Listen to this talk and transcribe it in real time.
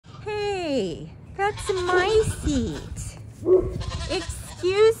That's my seat.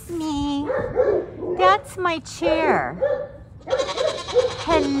 Excuse me. That's my chair.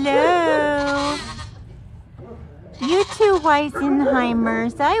 Hello. You two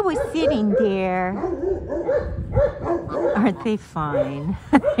Weisenheimers, I was sitting there. Aren't they fine?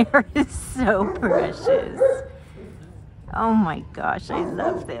 They're so precious. Oh my gosh, I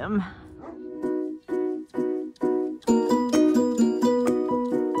love them.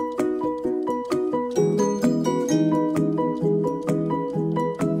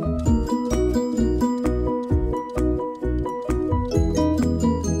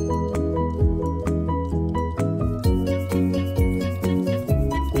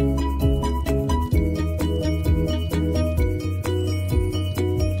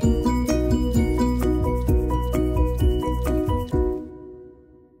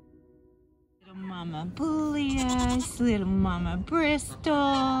 Little Mama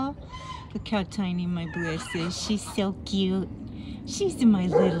Bristol. Look how tiny my Bliss is. She's so cute. She's my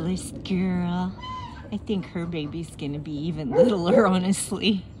littlest girl. I think her baby's gonna be even littler,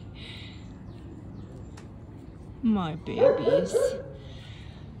 honestly. My babies.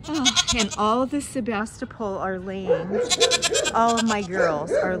 Oh, and all the Sebastopol are laying. All of my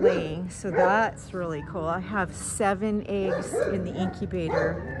girls are laying, so that's really cool. I have 7 eggs in the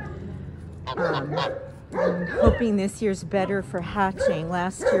incubator. I'm hoping this year's better for hatching.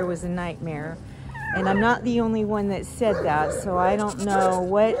 Last year was a nightmare. And I'm not the only one that said that, so I don't know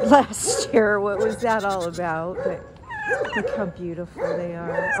what last year, what was that all about, but look how beautiful they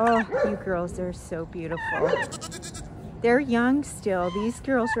are. Oh, you girls are so beautiful. They're young still. These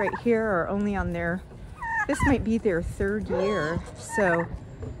girls right here are only on their, this might be their 3rd year, so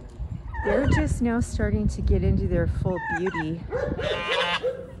they're just now starting to get into their full beauty.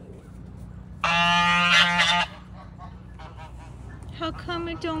 How come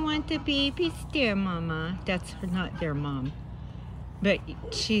I don't want the babies there, Mama? That's not their mom. But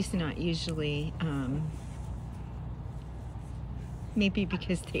she's not usually, maybe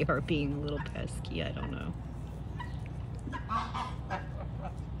because they are being a little pesky, I don't know.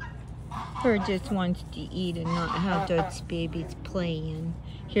 Her just wants to eat and not have those babies playing.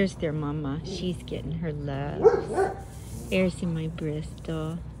 Here's their mama. She's getting her love. There's my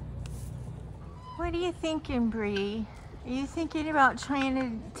Bristol. What are you thinking, Bree? Are you thinking about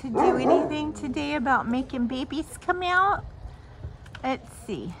trying to do anything today about making babies come out? Let's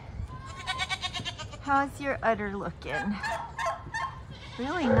see. How's your udder looking?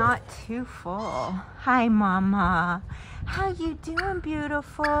 Really not too full. Hi, Mama. How you doing,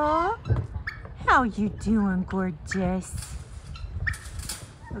 beautiful? How you doing, gorgeous?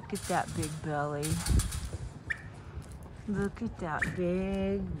 Look at that big belly. Look at that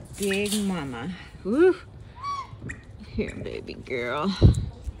big, big mama. Woo! Here, baby girl.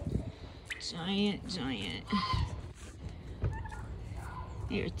 Giant, giant.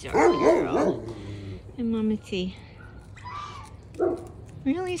 Here's our girl. And Mama T.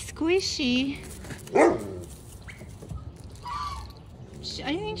 Really squishy.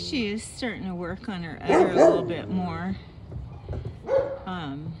 I think she is starting to work on her udder a little bit more.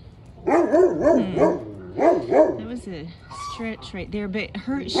 That was a stretch right there, but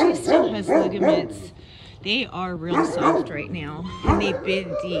she still has ligaments. They are real soft right now, and they've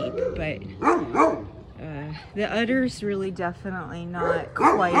been deep, but the udder's really definitely not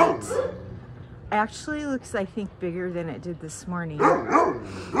quite. Actually looks, I think, bigger than it did this morning.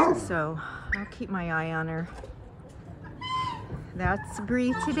 So I'll keep my eye on her. That's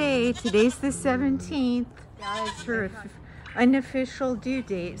Bree today. Today's the 17th. That is her unofficial due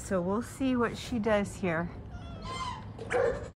date, so we'll see what she does here.